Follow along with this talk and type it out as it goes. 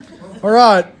All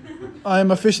right, I am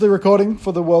officially recording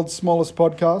for the world's smallest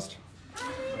podcast.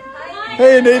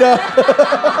 Hey, Anita.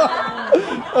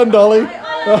 And Dolly.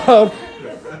 I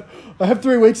have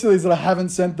 3 weeks of these that I haven't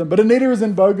sent them. But Anita is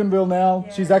in Bougainville now.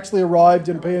 Yeah. She's actually arrived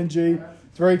in PNG.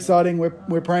 It's very exciting.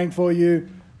 We're praying for you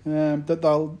that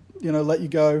they'll let you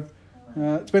go.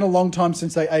 It's been a long time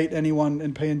since they ate anyone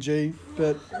in PNG.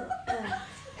 But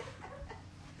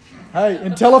hey,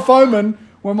 in Telefomen,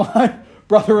 when my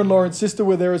brother-in-law and sister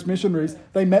were there as missionaries,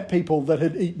 they met people that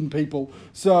had eaten people.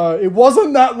 So it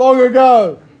wasn't that long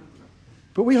ago.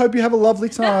 But we hope you have a lovely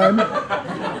time.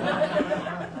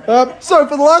 So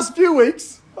for the last few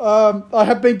weeks, I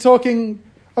have been talking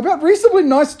about reasonably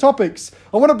nice topics.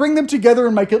 I want to bring them together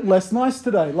and make it less nice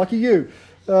today. Lucky you.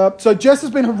 So Jess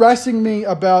has been harassing me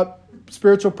about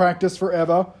spiritual practice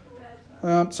forever.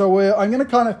 So I'm going to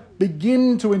kind of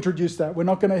begin to introduce that. We're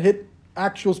not going to hit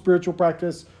actual spiritual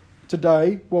practice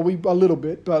today. Well, a little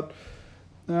bit, but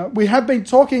we have been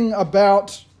talking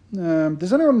about...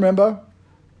 does anyone remember?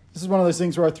 This is one of those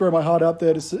things where I throw my heart out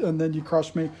there and then you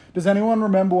crush me. Does anyone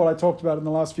remember what I talked about in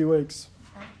the last few weeks?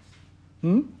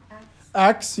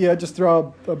 Acts, yeah, just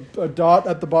throw a dart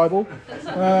at the Bible.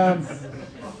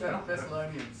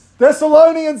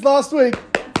 Thessalonians last week.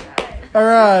 All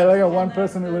right, I got one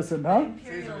person who listened, huh?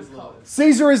 Caesar is Lord.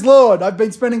 Caesar is Lord. I've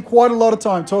been spending quite a lot of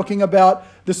time talking about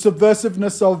the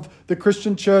subversiveness of the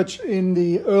Christian church in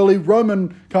the early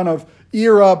Roman kind of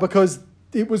era because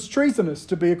it was treasonous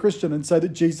to be a Christian and say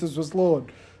that Jesus was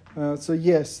Lord. So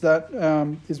yes, that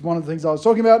is one of the things I was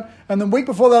talking about. And the week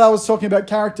before that, I was talking about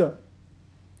character.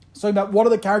 So about what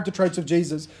are the character traits of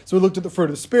Jesus. So we looked at the fruit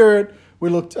of the Spirit. We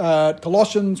looked at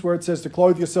Colossians where it says to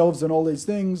clothe yourselves and all these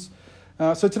things.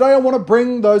 So today I want to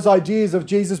bring those ideas of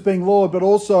Jesus being Lord, but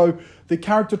also the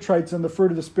character traits and the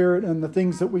fruit of the Spirit and the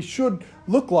things that we should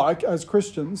look like as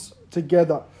Christians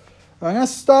together. I'm going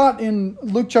to start in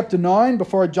Luke chapter 9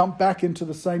 before I jump back into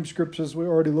the same scriptures we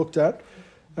already looked at.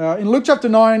 In Luke chapter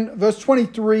 9, verse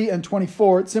 23 and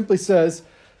 24, it simply says,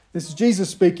 this is Jesus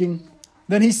speaking,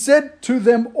 "Then he said to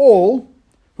them all,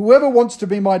 whoever wants to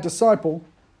be my disciple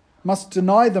must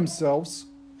deny themselves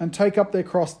and take up their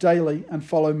cross daily and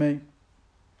follow me.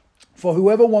 For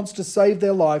whoever wants to save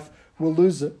their life will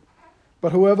lose it,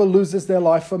 but whoever loses their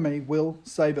life for me will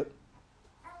save it."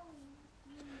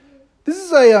 This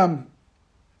is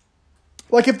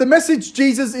like if the message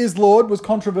Jesus is Lord was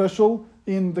controversial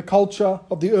in the culture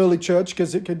of the early church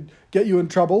because it could get you in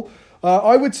trouble,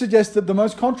 I would suggest that the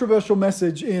most controversial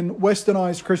message in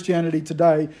westernized Christianity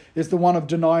today is the one of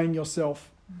denying yourself.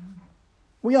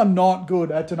 We are not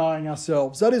good at denying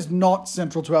ourselves. That is not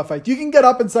central to our faith. You can get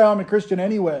up and say, I'm a Christian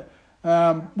anywhere.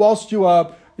 Whilst you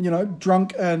are,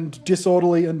 drunk and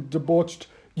disorderly and debauched,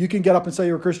 you can get up and say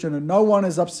you're a Christian and no one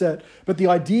is upset. But the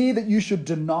idea that you should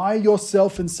deny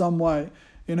yourself in some way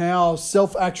in our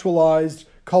self-actualized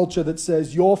culture that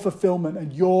says your fulfillment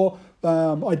and your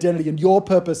identity and your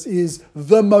purpose is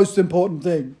the most important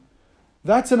thing,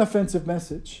 that's an offensive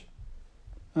message.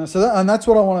 And that's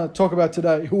what I want to talk about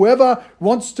today. Whoever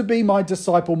wants to be my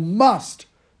disciple must.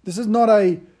 This is not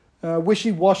a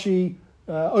wishy-washy,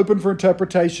 open for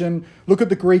interpretation. Look at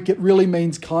the Greek, it really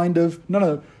means kind of.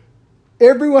 No.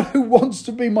 Everyone who wants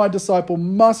to be my disciple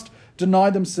must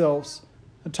deny themselves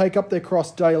and take up their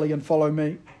cross daily and follow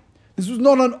me. This was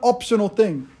not an optional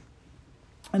thing.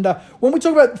 And when we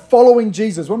talk about following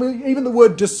Jesus, even the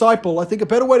word disciple, I think a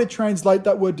better way to translate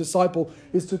that word disciple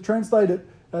is to translate it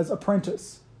as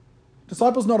apprentice.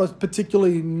 Disciple is not a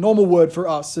particularly normal word for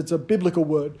us. It's a biblical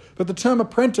word. But the term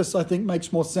apprentice, I think,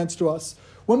 makes more sense to us.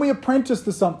 When we apprentice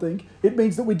to something, it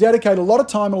means that we dedicate a lot of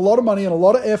time and a lot of money and a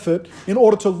lot of effort in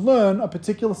order to learn a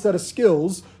particular set of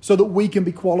skills so that we can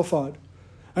be qualified.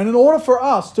 And in order for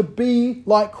us to be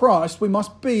like Christ, we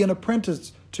must be an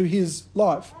apprentice to his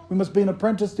life. We must be an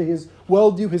apprentice to his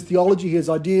worldview, his theology, his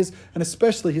ideas, and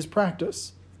especially his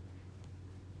practice.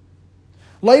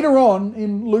 Later on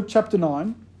in Luke chapter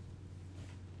 9,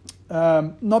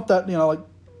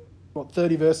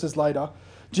 30 verses later,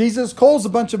 Jesus calls a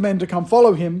bunch of men to come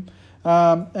follow him,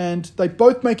 and they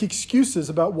both make excuses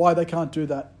about why they can't do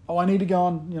that. Oh, I need to go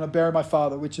and bury my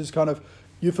father, which is kind of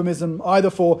euphemism either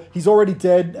for he's already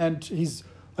dead and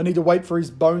I need to wait for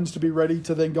his bones to be ready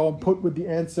to then go and put with the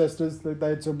ancestors. They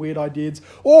had some weird ideas.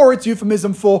 Or it's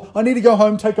euphemism for I need to go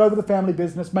home, take over the family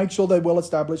business, make sure they're well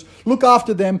established, look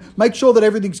after them, make sure that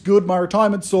everything's good, my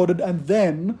retirement's sorted, and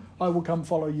then I will come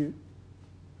follow you.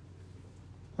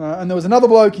 And there was another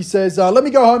bloke, he says, let me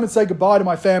go home and say goodbye to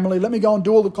my family. Let me go and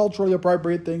do all the culturally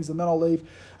appropriate things and then I'll leave.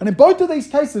 And in both of these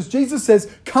cases, Jesus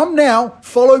says, come now,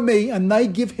 follow me. And they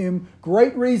give him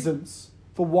great reasons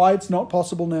for why it's not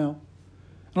possible now.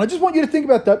 And I just want you to think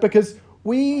about that because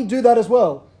we do that as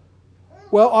well.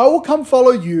 Well, I will come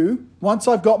follow you once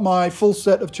I've got my full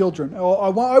set of children. Or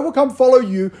I will come follow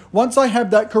you once I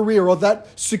have that career or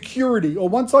that security, or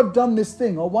once I've done this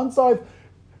thing, or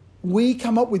we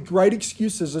come up with great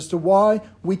excuses as to why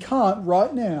we can't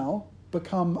right now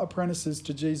become apprentices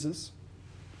to Jesus.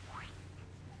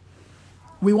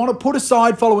 We want to put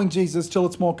aside following Jesus till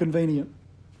it's more convenient.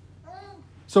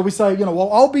 So we say,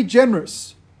 well, I'll be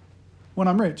generous when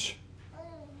I'm rich.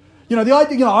 The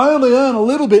idea, I only earn a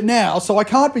little bit now, so I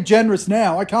can't be generous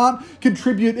now. I can't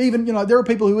contribute even, there are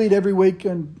people who eat every week,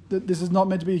 and this is not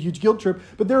meant to be a huge guilt trip,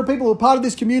 but there are people who are part of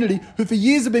this community, who for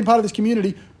years have been part of this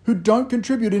community, who don't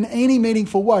contribute in any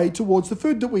meaningful way towards the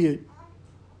food that we eat.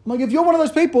 I'm like, if you're one of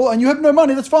those people and you have no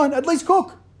money, that's fine, at least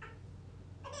cook.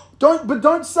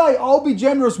 Don't say, I'll be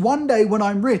generous one day when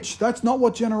I'm rich. That's not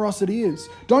what generosity is.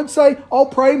 Don't say, I'll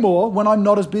pray more when I'm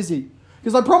not as busy.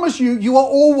 Because I promise you, you are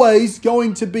always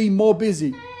going to be more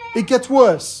busy. It gets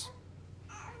worse.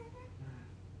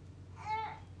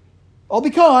 I'll be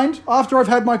kind after I've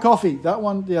had my coffee. That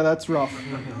one, that's rough.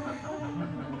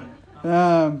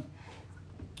 I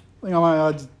think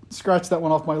I'd scratch that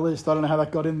one off my list. I don't know how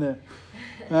that got in there.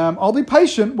 I'll be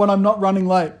patient when I'm not running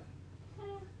late.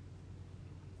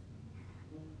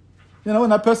 When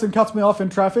that person cuts me off in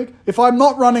traffic, if I'm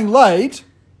not running late,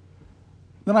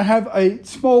 then I have a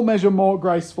small measure more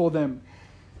grace for them.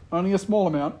 Only a small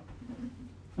amount.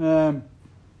 Have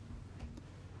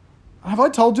I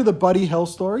told you the Buddy Hell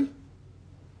story?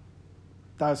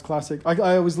 That was classic.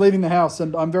 I was leaving the house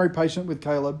and I'm very patient with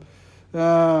Caleb.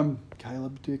 Dear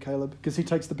Caleb, because he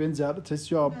takes the bins out. It's his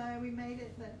job. No, we made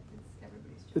it that it's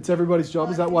everybody's job. It's everybody's job.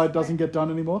 Is that why it doesn't get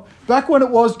done anymore? Back when it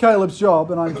was Caleb's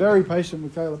job, and I'm very patient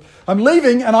with Caleb. I'm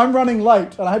leaving and I'm running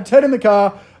late. And I have Ted in the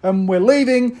car and we're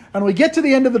leaving and we get to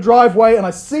the end of the driveway and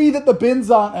I see that the bins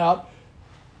aren't out.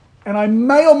 And I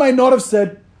may or may not have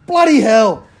said, bloody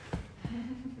hell.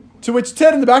 To which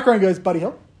Ted in the background goes, Buddy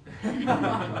Hell?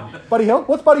 Buddy Hell?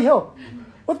 What's Buddy Hell?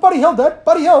 What's Buddy Hell, Dad?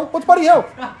 Buddy Hell? What's Buddy Hell?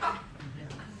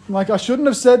 I'm like, I shouldn't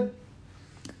have said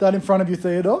that in front of you,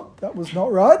 Theodore. That was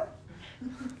not right.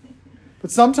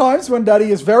 But sometimes when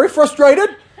Daddy is very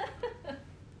frustrated,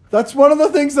 that's one of the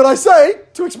things that I say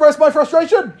to express my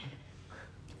frustration.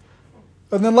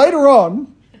 And then later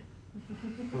on,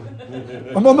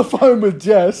 I'm on the phone with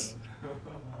Jess,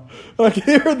 and I can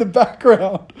hear in the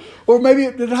background, or maybe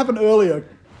it happened earlier.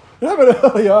 It happened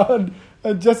earlier,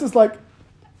 and Jess is like,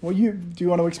 do you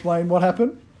want to explain what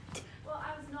happened? Well,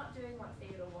 I was not doing what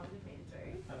Theodore wanted me to do.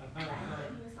 And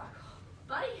he was like,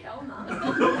 Buddy hell, Mum.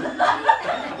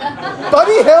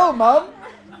 Buddy hell, Mum.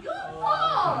 Your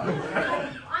fault.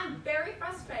 I'm very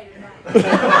frustrated right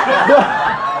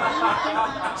now.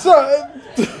 So,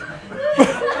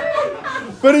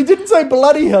 but he didn't say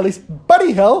bloody hell. He said,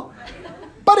 Buddy hell.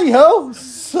 Buddy hell.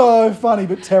 So funny,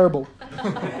 but terrible.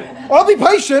 I'll be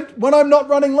patient when I'm not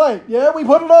running late. Yeah, we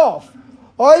put it off.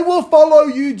 I will follow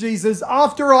you, Jesus,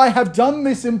 after I have done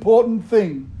this important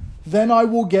thing. Then I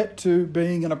will get to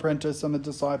being an apprentice and a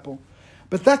disciple.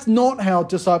 But that's not how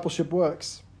discipleship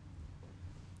works.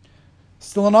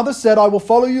 Still another said, I will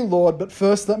follow you, Lord, but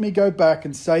first let me go back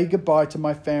and say goodbye to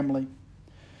my family.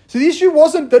 So the issue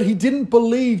wasn't that he didn't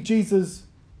believe Jesus'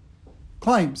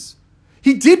 claims.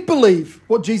 He did believe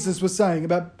what Jesus was saying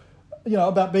about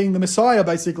being the Messiah,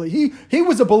 basically. He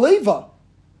was a believer,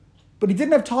 but he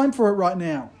didn't have time for it right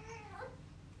now.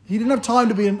 He didn't have time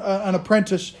to be an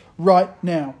apprentice right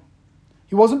now.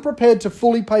 He wasn't prepared to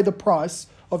fully pay the price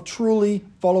of truly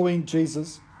following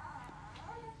Jesus.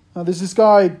 There's this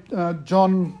guy,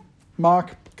 John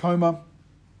Mark Comer.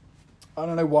 I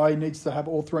don't know why he needs to have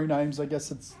all three names. I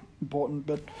guess it's important,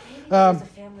 but It's a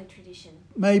family tradition.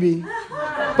 maybe.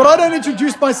 But I don't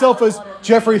introduce myself as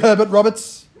Jeffrey Herbert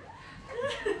Roberts.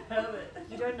 Herbert.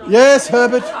 You don't know. Yes,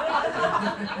 Herbert.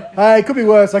 Hey, it could be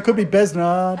worse. I could be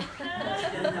Besnard.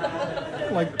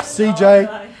 Like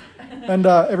CJ. And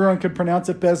everyone could pronounce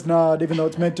it Besnard, even though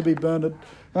it's meant to be Bernard.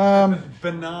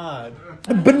 Bernard.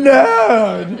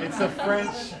 Bernard! It's a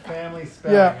French family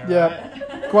spelling.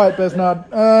 Yeah. Quite Besnard.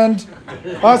 And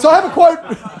so I have a quote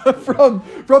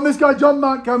from this guy, John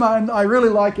Mark Comer, and I really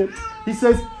like it. He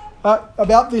says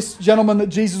about this gentleman that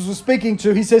Jesus was speaking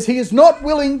to, he says, he is not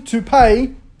willing to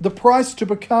pay the price to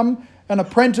become an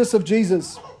apprentice of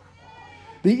Jesus.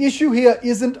 The issue here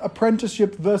isn't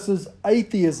apprenticeship versus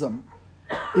atheism.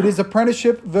 It is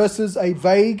apprenticeship versus a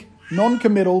vague,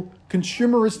 non-committal,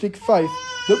 consumeristic faith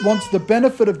that wants the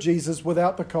benefit of Jesus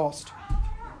without the cost.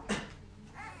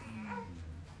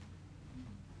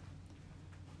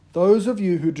 Those of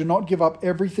you who do not give up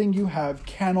everything you have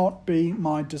cannot be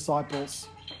my disciples.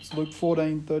 It's Luke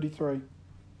 14:33.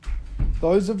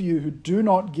 those of you who do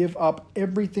not give up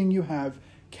everything you have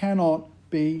cannot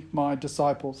be my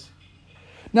disciples.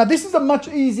 Now, this is a much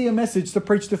easier message to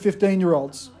preach to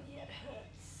 15-year-olds.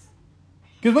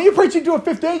 Because when you're preaching to a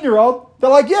 15-year-old, they're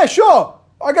like, yeah, sure,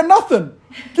 I got nothing.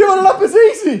 Giving it up is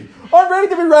easy. I'm ready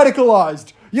to be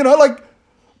radicalized.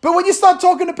 But when you start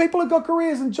talking to people who've got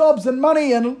careers and jobs and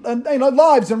money and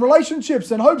lives and relationships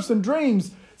and hopes and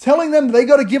dreams, telling them they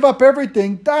got to give up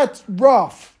everything, that's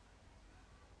rough.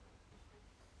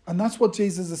 And that's what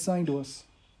Jesus is saying to us.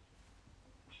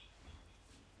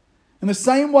 In the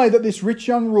same way that this rich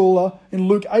young ruler in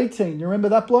Luke 18, you remember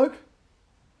that bloke?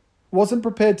 Wasn't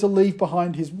prepared to leave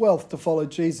behind his wealth to follow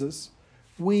Jesus.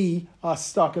 We are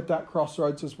stuck at that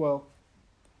crossroads as well.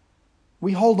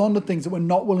 We hold on to things that we're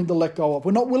not willing to let go of.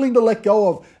 We're not willing to let go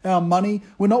of our money.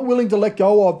 We're not willing to let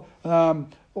go of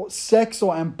sex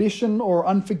or ambition or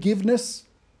unforgiveness.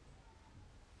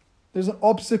 There's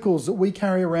obstacles that we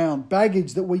carry around,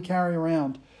 baggage that we carry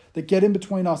around that get in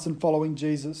between us and following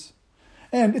Jesus.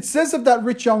 And it says of that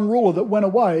rich young ruler that went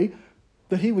away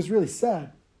that he was really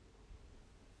sad.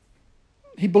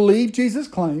 He believed Jesus'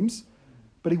 claims,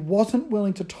 but he wasn't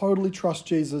willing to totally trust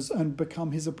Jesus and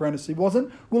become his apprentice. He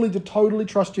wasn't willing to totally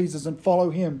trust Jesus and follow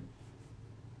him.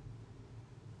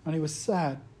 And he was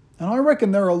sad. And I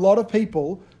reckon there are a lot of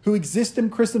people who exist in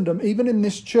Christendom, even in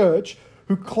this church,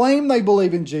 who claim they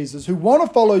believe in Jesus, who want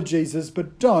to follow Jesus,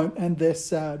 but don't, and they're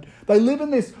sad. They live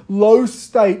in this low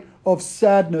state of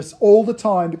sadness all the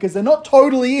time because they're not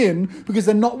totally in, because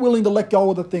they're not willing to let go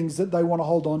of the things that they want to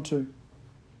hold on to.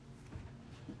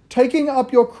 Taking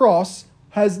up your cross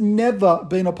has never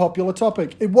been a popular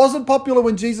topic. It wasn't popular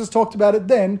when Jesus talked about it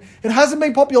then. It hasn't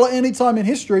been popular any time in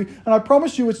history, and I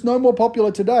promise you it's no more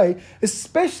popular today,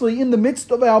 especially in the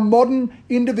midst of our modern,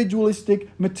 individualistic,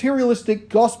 materialistic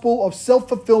gospel of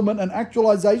self-fulfillment and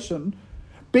actualization.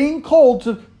 Being called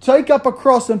to take up a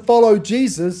cross and follow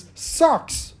Jesus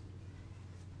sucks.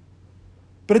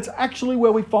 But it's actually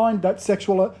where we find that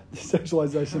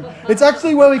sexualization. It's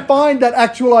actually where we find that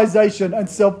actualization and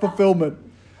self-fulfillment.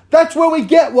 That's where we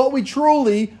get what we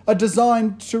truly are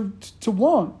designed to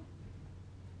want.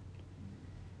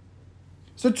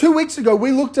 So 2 weeks ago,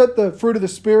 we looked at the fruit of the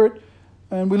Spirit,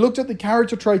 and we looked at the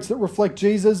character traits that reflect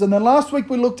Jesus. And then last week,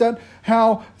 we looked at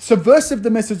how subversive the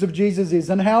message of Jesus is,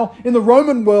 and how in the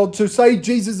Roman world, to say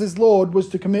Jesus is Lord was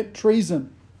to commit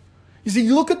treason. You see,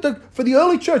 you look at for the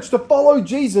early church, to follow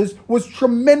Jesus was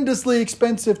tremendously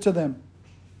expensive to them.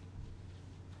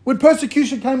 When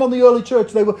persecution came on the early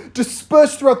church, they were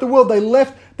dispersed throughout the world. They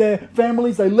left their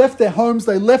families, they left their homes,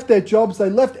 they left their jobs,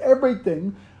 they left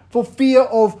everything for fear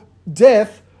of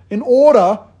death in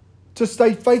order to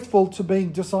stay faithful to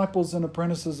being disciples and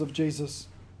apprentices of Jesus.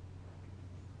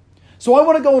 So I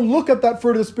want to go and look at that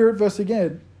fruit of the Spirit verse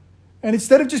again. And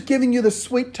instead of just giving you the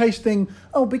sweet tasting,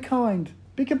 oh, be kind,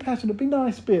 be compassionate, be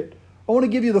nice bit, I want to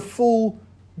give you the full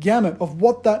gamut of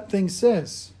what that thing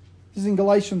says. This is in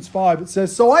Galatians 5. It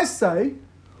says, so I say,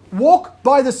 walk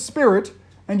by the Spirit,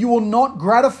 and you will not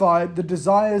gratify the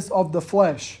desires of the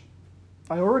flesh.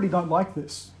 I already don't like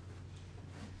this.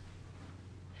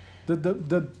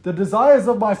 The desires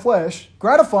of my flesh,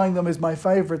 gratifying them is my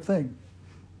favorite thing.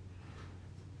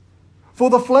 For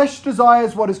the flesh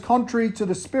desires what is contrary to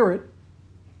the Spirit,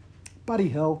 bloody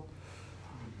hell.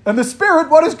 And the Spirit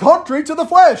what is contrary to the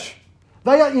flesh.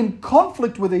 They are in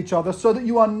conflict with each other so that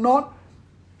you are not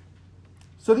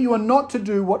to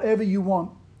do whatever you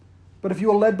want. But if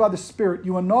you are led by the Spirit,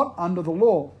 you are not under the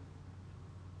law.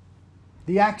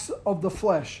 The acts of the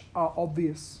flesh are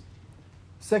obvious.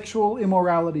 Sexual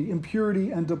immorality,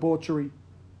 impurity and debauchery,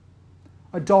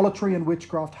 idolatry and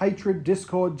witchcraft, hatred,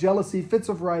 discord, jealousy, fits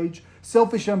of rage,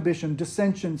 selfish ambition,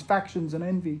 dissensions, factions and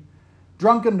envy,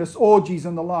 drunkenness, orgies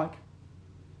and the like.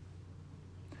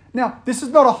 Now, this is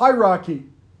not a hierarchy.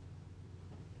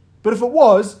 But if it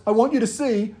was, I want you to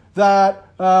see that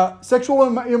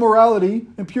sexual immorality,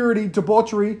 impurity,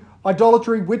 debauchery,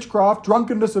 idolatry, witchcraft,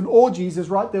 drunkenness, and orgies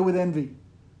is right there with envy.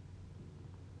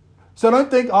 So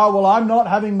don't think, oh, well, I'm not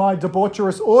having my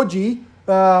debaucherous orgy.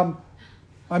 I'm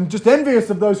just envious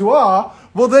of those who are.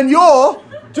 Well, then you're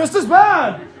just as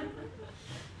bad.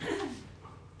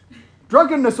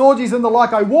 Drunkenness, orgies, and the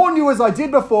like. I warn you, as I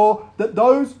did before, that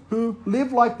those who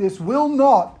live like this will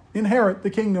not inherit the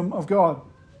kingdom of God.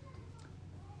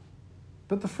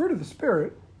 But the fruit of the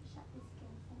Spirit,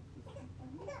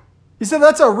 you said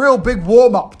that's a real big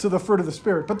warm-up to the fruit of the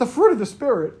Spirit. But the fruit of the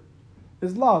Spirit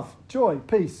is love, joy,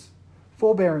 peace,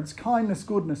 forbearance, kindness,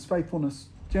 goodness, faithfulness,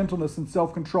 gentleness, and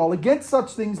self-control. Against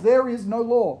such things there is no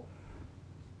law.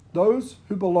 Those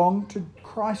who belong to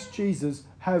Christ Jesus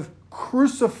have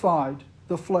crucified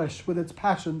the flesh with its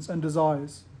passions and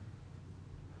desires.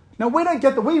 Now, we don't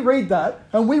get that. We read that,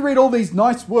 and we read all these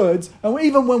nice words, and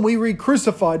even when we read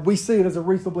crucified, we see it as a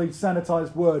reasonably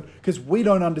sanitized word because we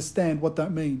don't understand what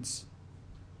that means.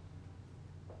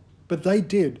 But they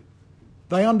did.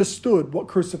 They understood what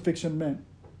crucifixion meant.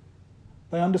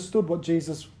 They understood what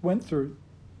Jesus went through.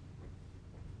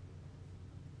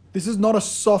 This is not a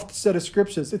soft set of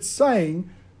scriptures. It's saying,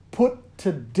 put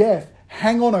to death,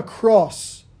 hang on a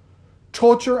cross,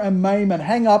 torture and maim and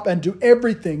hang up and do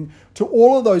everything to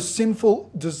all of those sinful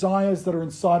desires that are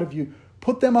inside of you.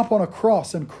 Put them up on a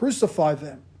cross and crucify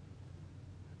them.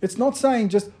 It's not saying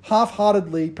just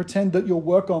half-heartedly pretend that you'll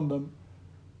work on them.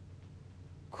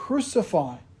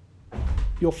 Crucify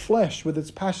your flesh with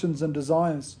its passions and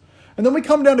desires. And then we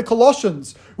come down to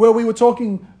Colossians, where we were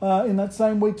talking in that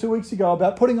same week 2 weeks ago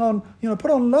about put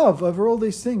on love over all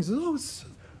these things.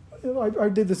 I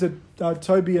did this at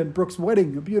Toby and Brooke's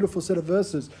wedding, a beautiful set of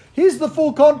verses. Here's the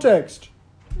full context.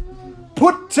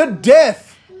 Put to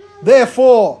death,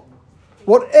 therefore,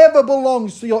 whatever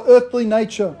belongs to your earthly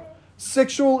nature,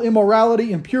 sexual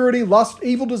immorality, impurity, lust,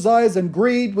 evil desires, and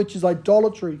greed, which is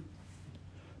idolatry.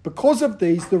 Because of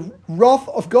these, the wrath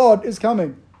of God is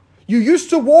coming. You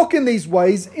used to walk in these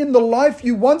ways in the life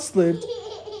you once lived,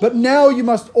 but now you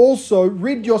must also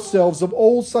rid yourselves of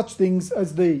all such things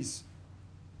as these: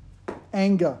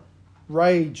 anger,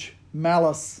 rage,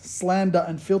 malice, slander,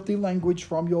 and filthy language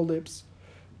from your lips.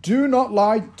 Do not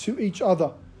lie to each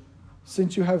other,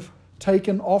 since you have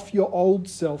taken off your old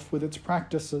self with its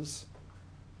practices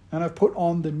and have put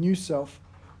on the new self,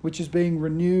 which is being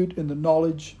renewed in the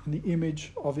knowledge and the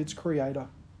image of its creator.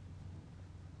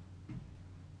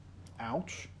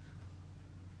 Ouch.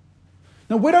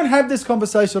 Now, we don't have this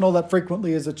conversation all that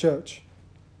frequently as a church.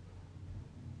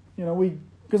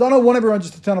 Because I don't want everyone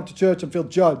just to turn up to church and feel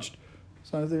judged.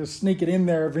 So they'll sneak it in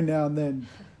there every now and then,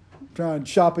 try and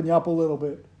sharpen you up a little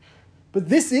bit. But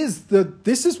this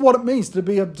is what it means to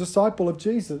be a disciple of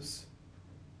Jesus.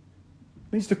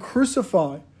 It means to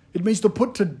crucify. It means to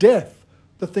put to death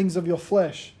the things of your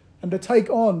flesh and to take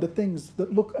on the things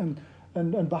that look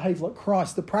and behave like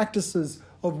Christ, the practices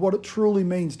of what it truly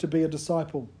means to be a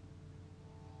disciple.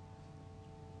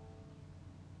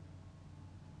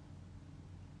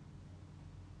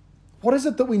 What is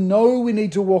it that we know we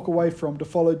need to walk away from to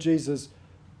follow Jesus,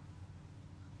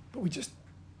 but we just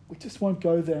won't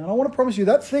go there? And I want to promise you,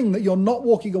 that thing that you're not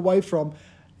walking away from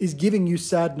is giving you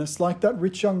sadness, like that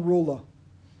rich young ruler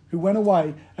who went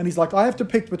away and he's like, I have to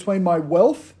pick between my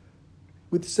wealth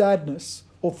with sadness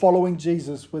or following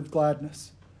Jesus with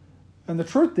gladness. And the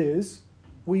truth is,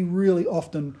 we really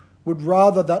often would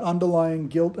rather that underlying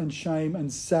guilt and shame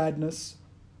and sadness,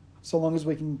 so long as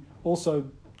we can also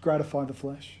gratify the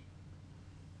flesh.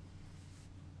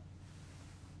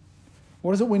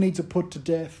 What is it we need to put to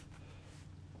death?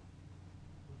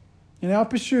 In our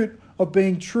pursuit of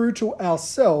being true to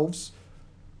ourselves,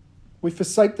 we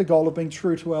forsake the goal of being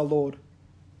true to our Lord.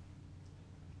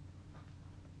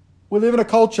 We live in a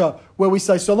culture where we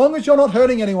say, so long as you're not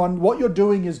hurting anyone, what you're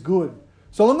doing is good.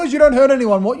 So long as you don't hurt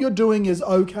anyone, what you're doing is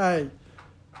okay.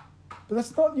 But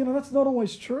that's not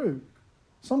always true.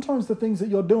 Sometimes the things that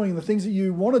you're doing, the things that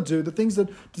you want to do, the things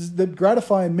that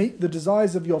gratify and meet the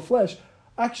desires of your flesh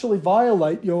actually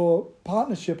violate your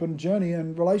partnership and journey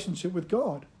and relationship with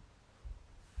God.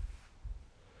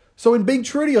 So in being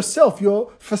true to yourself,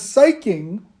 you're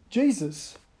forsaking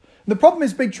Jesus. And the problem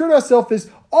is being true to ourselves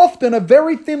is often a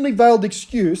very thinly veiled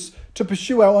excuse to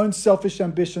pursue our own selfish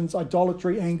ambitions,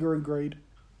 idolatry, anger, and greed.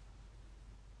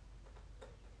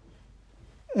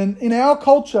 And in our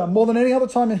culture, more than any other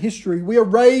time in history, we are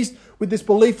raised with this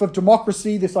belief of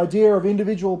democracy, this idea of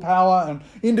individual power and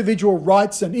individual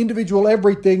rights and individual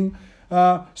everything.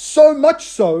 So much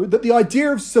so that the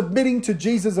idea of submitting to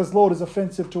Jesus as Lord is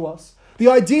offensive to us. The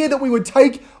idea that we would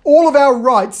take all of our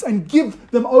rights and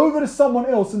give them over to someone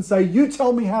else and say, you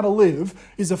tell me how to live,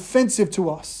 is offensive to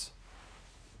us.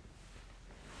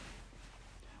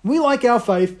 We like our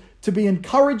faith to be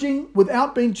encouraging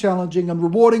without being challenging and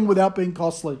rewarding without being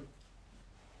costly.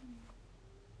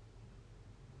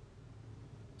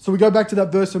 So we go back to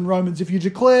that verse in Romans. If you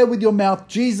declare with your mouth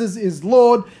Jesus is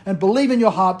Lord and believe in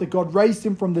your heart that God raised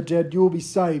him from the dead, you will be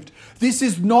saved. This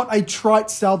is not a trite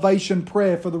salvation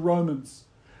prayer for the Romans.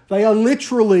 They are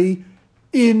literally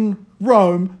in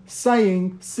Rome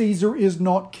saying Caesar is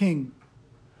not king.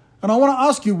 And I want to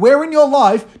ask you, where in your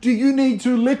life do you need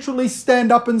to literally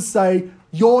stand up and say,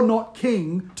 you're not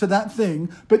king to that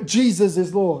thing, but Jesus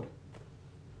is Lord?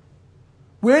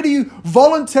 Where do you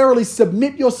voluntarily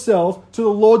submit yourself to the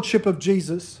lordship of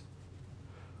Jesus?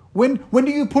 When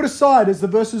do you put aside, as the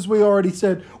verses we already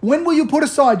said, when will you put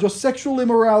aside your sexual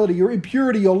immorality, your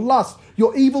impurity, your lust,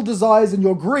 your evil desires, and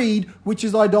your greed, which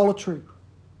is idolatry?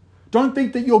 Don't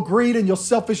think that your greed and your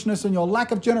selfishness and your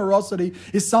lack of generosity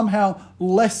is somehow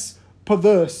less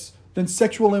perverse than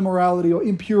sexual immorality or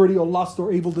impurity or lust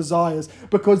or evil desires,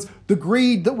 because the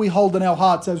greed that we hold in our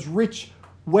hearts as rich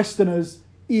Westerners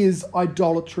is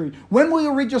idolatry. When will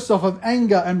you rid yourself of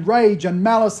anger and rage and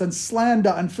malice and slander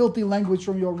and filthy language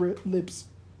from your lips?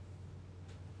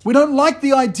 We don't like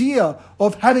the idea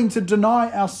of having to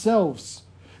deny ourselves.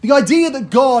 The idea that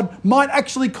God might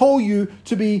actually call you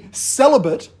to be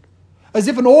celibate, as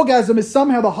if an orgasm is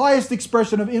somehow the highest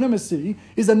expression of intimacy,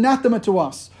 is anathema to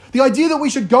us. The idea that we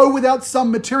should go without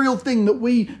some material thing that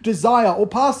we desire, or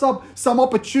pass up some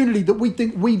opportunity that we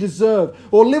think we deserve,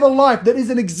 or live a life that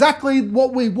isn't exactly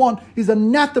what we want, is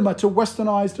anathema to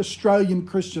westernized Australian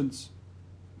Christians.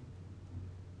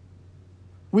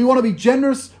 We want to be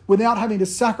generous without having to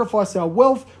sacrifice our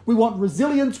wealth. We want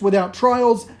resilience without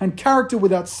trials and character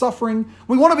without suffering.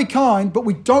 We want to be kind, but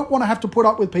we don't want to have to put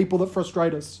up with people that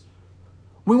frustrate us.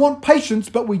 We want patience,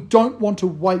 but we don't want to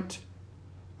wait.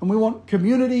 And we want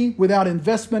community without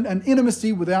investment and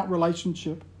intimacy without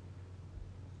relationship.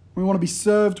 We want to be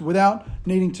served without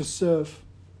needing to serve.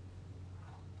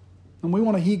 And we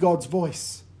want to hear God's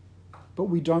voice, but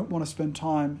we don't want to spend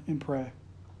time in prayer.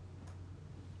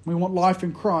 We want life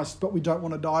in Christ, but we don't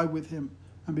want to die with him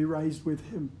and be raised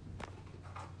with him.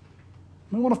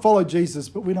 We want to follow Jesus,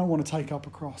 but we don't want to take up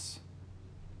a cross.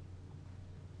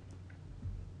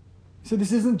 So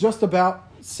this isn't just about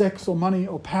sex or money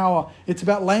or power. It's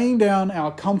about laying down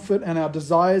our comfort and our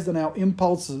desires and our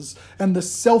impulses and the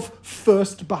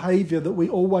self-first behavior that we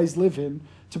always live in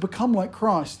to become like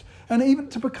Christ, and even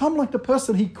to become like the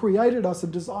person he created us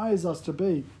and desires us to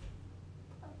be.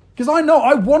 Because I know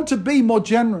I want to be more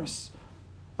generous,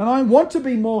 and I want to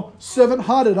be more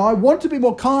servant-hearted. I want to be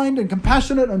more kind and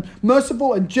compassionate and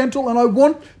merciful and gentle, and I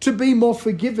want to be more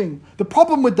forgiving. The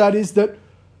problem with that is that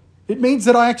it means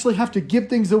that I actually have to give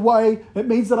things away. It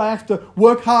means that I have to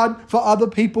work hard for other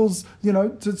people's,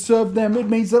 to serve them. It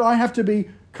means that I have to be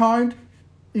kind,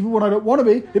 even when I don't want to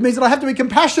be. It means that I have to be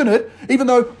compassionate, even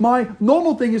though my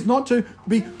normal thing is not to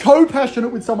be co-passionate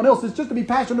with someone else. It's just to be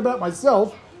passionate about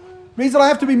myself. It means that I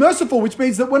have to be merciful, which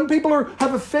means that when people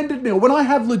have offended me or when I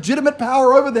have legitimate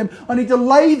power over them, I need to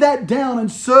lay that down and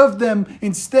serve them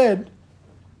instead.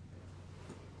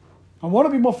 I want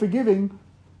to be more forgiving,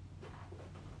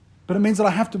 but it means that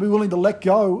I have to be willing to let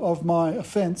go of my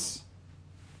offense.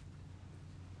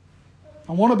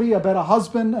 I want to be a better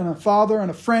husband and a father and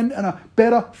a friend and a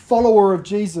better follower of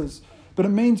Jesus. But it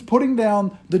means putting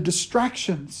down the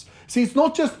distractions. See, it's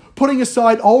not just putting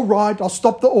aside, all right, I'll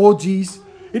stop the orgies.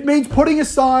 It means putting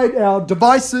aside our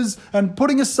devices and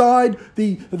putting aside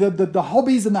the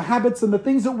hobbies and the habits and the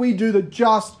things that we do that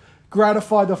just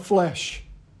gratify the flesh.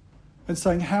 And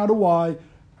saying, how do I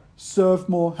serve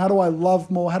more? How do I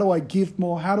love more? How do I give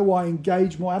more? How do I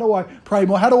engage more? How do I pray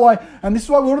more? And this is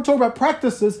why we want to talk about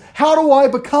practices. How do I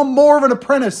become more of an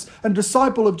apprentice and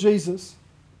disciple of Jesus?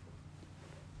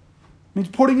 It means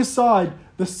putting aside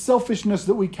the selfishness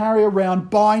that we carry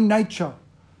around by nature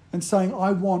and saying,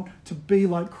 I want to be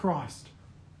like Christ.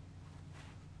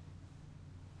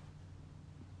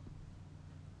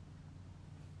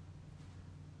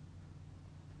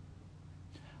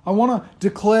 I want to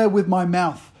declare with my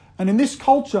mouth. And in this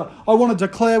culture, I want to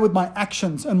declare with my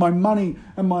actions and my money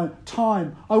and my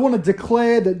time. I want to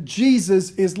declare that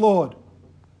Jesus is Lord.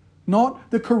 Not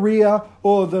the career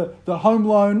or the home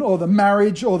loan or the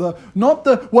marriage or not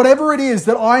the whatever it is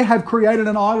that I have created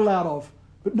an idol out of.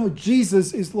 But no,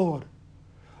 Jesus is Lord.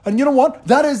 And you know what?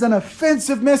 That is an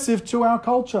offensive message to our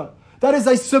culture. That is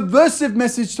a subversive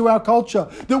message to our culture.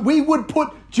 That we would put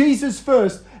Jesus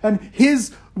first and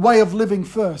his way of living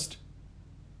first.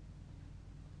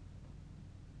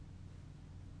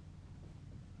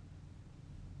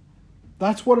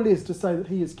 That's what it is to say that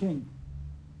he is king.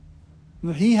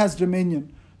 That he has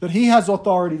dominion. That he has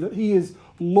authority. That he is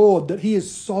Lord. That he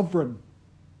is sovereign.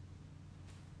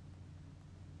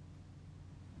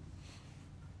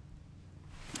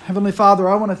 Heavenly Father,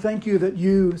 I want to thank you that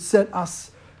you set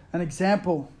us an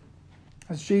example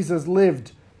as Jesus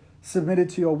lived, submitted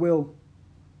to your will.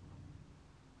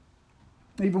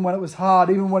 Even when it was hard,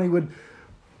 even when he would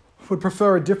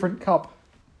prefer a different cup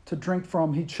to drink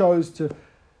from, he chose to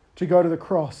go to the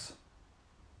cross.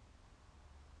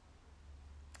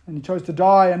 And he chose to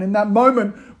die. And in that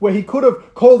moment where he could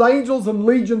have called angels and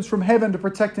legions from heaven to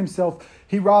protect himself,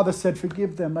 he rather said,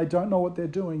 forgive them. They don't know what they're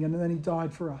doing. And then he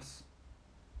died for us.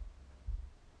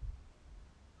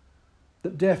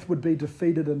 That death would be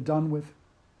defeated and done with.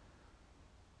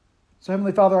 So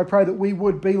Heavenly Father, I pray that we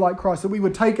would be like Christ, that we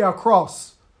would take our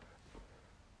cross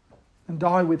and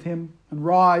die with him and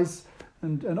rise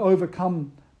and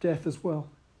overcome death as well.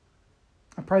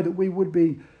 I pray that we would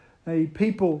be a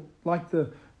people like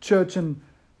the church in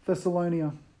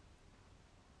Thessalonica,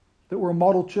 that we're a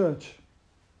model church.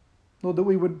 Lord, that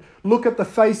we would look at the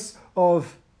face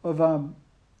of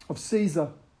Caesar,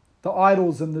 the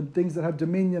idols and the things that have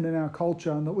dominion in our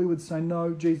culture, and that we would say,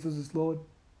 no, Jesus is Lord.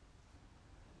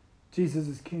 Jesus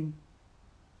is King.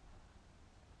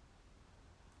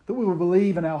 That we will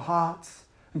believe in our hearts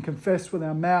and confess with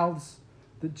our mouths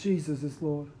that Jesus is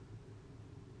Lord.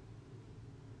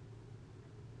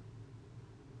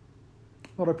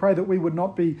 Lord, I pray that we would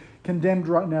not be condemned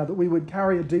right now, that we would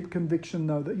carry a deep conviction,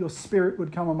 though, that your Spirit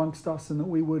would come amongst us and that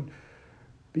we would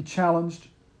be challenged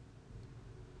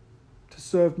to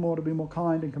serve more, to be more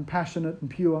kind and compassionate and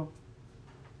pure.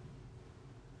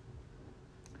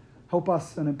 Help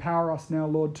us and empower us now,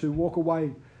 Lord, to walk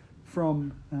away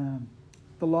from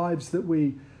the lives that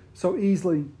we so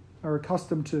easily are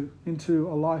accustomed to into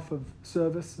a life of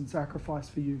service and sacrifice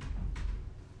for you.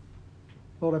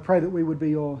 Lord, I pray that we would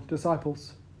be your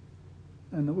disciples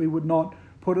and that we would not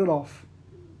put it off,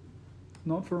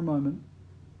 not for a moment.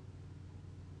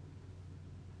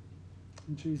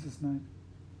 In Jesus' name,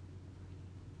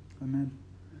 amen.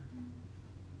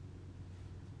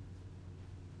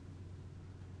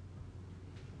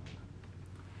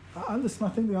 Listen, I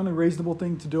think the only reasonable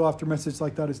thing to do after a message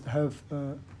like that is to have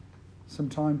some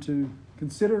time to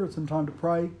consider, some time to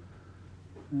pray.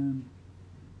 And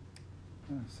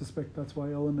I suspect that's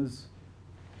why Ellen is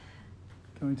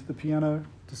going to the piano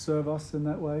to serve us in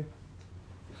that way.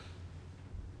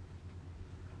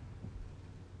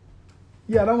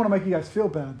 Yeah, I don't want to make you guys feel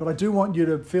bad, but I do want you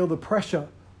to feel the pressure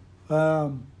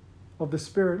of the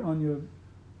Spirit on your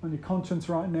conscience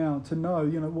right now to know,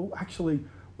 well, actually,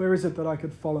 where is it that I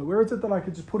could follow? Where is it that I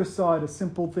could just put aside a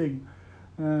simple thing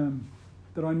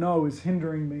that I know is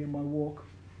hindering me in my walk?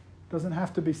 It doesn't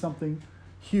have to be something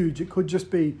huge. It could just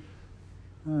be,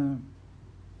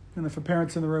 for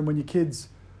parents in the room, when your kids,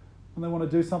 when they want to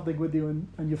do something with you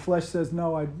and your flesh says,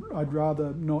 no, I'd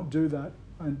rather not do that.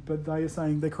 But they are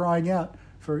saying, they're crying out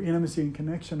for intimacy and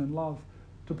connection and love,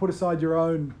 to put aside your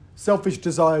own selfish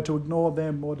desire to ignore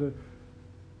them or to...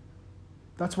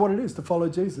 That's what it is to follow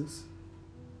Jesus.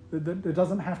 It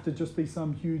doesn't have to just be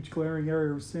some huge glaring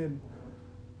area of sin.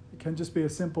 It can just be a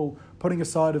simple putting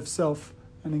aside of self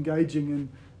and engaging in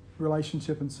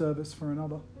relationship and service for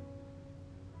another.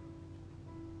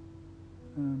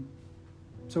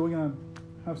 So we're going to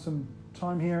have some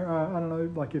time here. I don't know,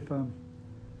 like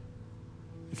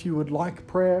if you would like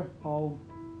prayer, I'll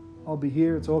be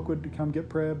here. It's awkward to come get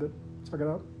prayer, but suck it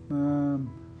up.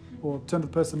 Or turn to the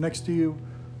person next to you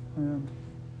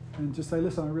and just say,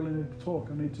 listen, I really need to talk.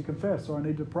 I need to confess, or I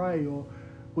need to pray, or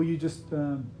will you just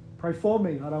pray for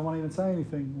me? I don't want to even say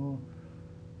anything.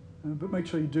 But make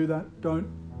sure you do that.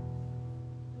 Don't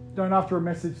after a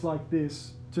message like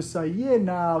this just say,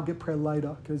 I'll get prayer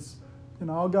later, because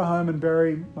I'll go home and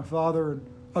bury my father, and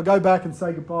I'll go back and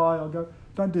say goodbye.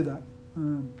 Don't do that.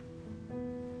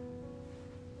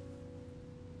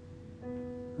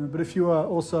 But if you are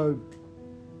also,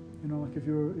 like if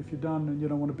you're done and you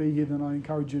don't want to be here, then I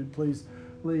encourage you to please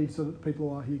leave so that the people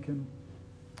who are here can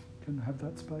have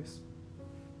that space.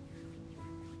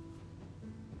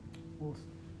 Awesome.